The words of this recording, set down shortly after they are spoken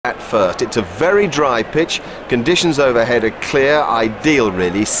first. It's a very dry pitch, conditions overhead are clear, ideal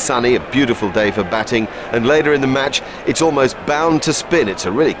really, sunny, a beautiful day for batting, and later in the match it's almost bound to spin. It's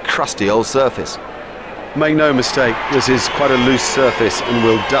a really crusty old surface. Make no mistake, this is quite a loose surface and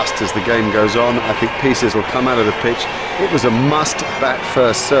will dust as the game goes on. I think pieces will come out of the pitch. It was a must bat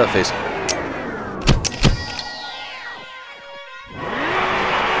first surface.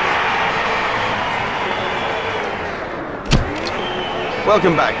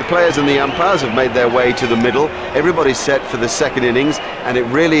 Welcome back. The players and the umpires have made their way to the middle. Everybody's set for the second innings, and it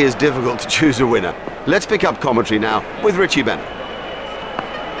really is difficult to choose a winner. Let's pick up commentary now with Richie Bennett.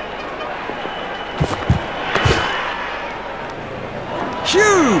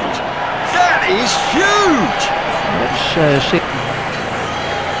 Huge! That is huge! Let's see.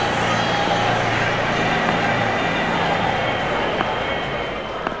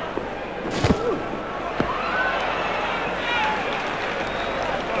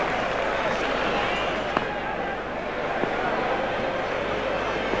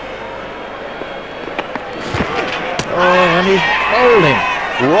 Oh, and he's bowling.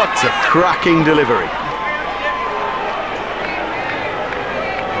 What a cracking delivery.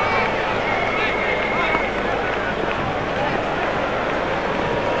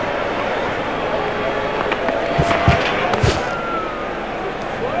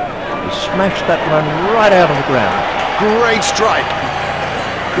 He smashed that one right out of the ground. Great strike.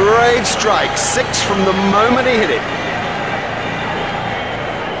 Great strike. 6 from the moment he hit it.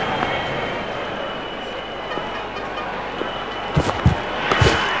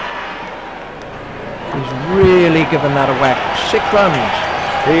 Really given that a whack. 6 runs.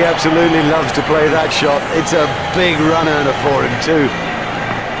 He absolutely loves to play that shot. It's a big run earner for him too.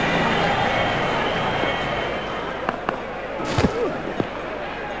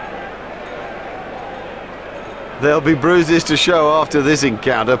 There'll be bruises to show after this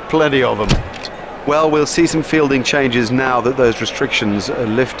encounter, plenty of them. Well, we'll see some fielding changes now that those restrictions are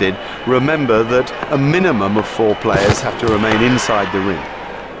lifted. Remember that a minimum of 4 players have to remain inside the ring.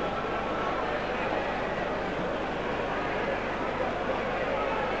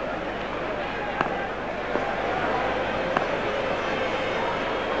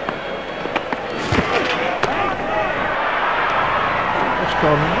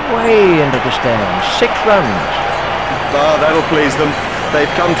 Gone way into the stands. 6 runs. Ah, that'll please them.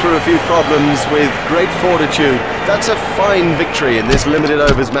 They've come through a few problems with great fortitude. That's a fine victory in this limited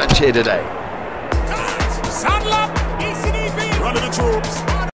overs match here today. Saddle up, ECDB, run to the troops.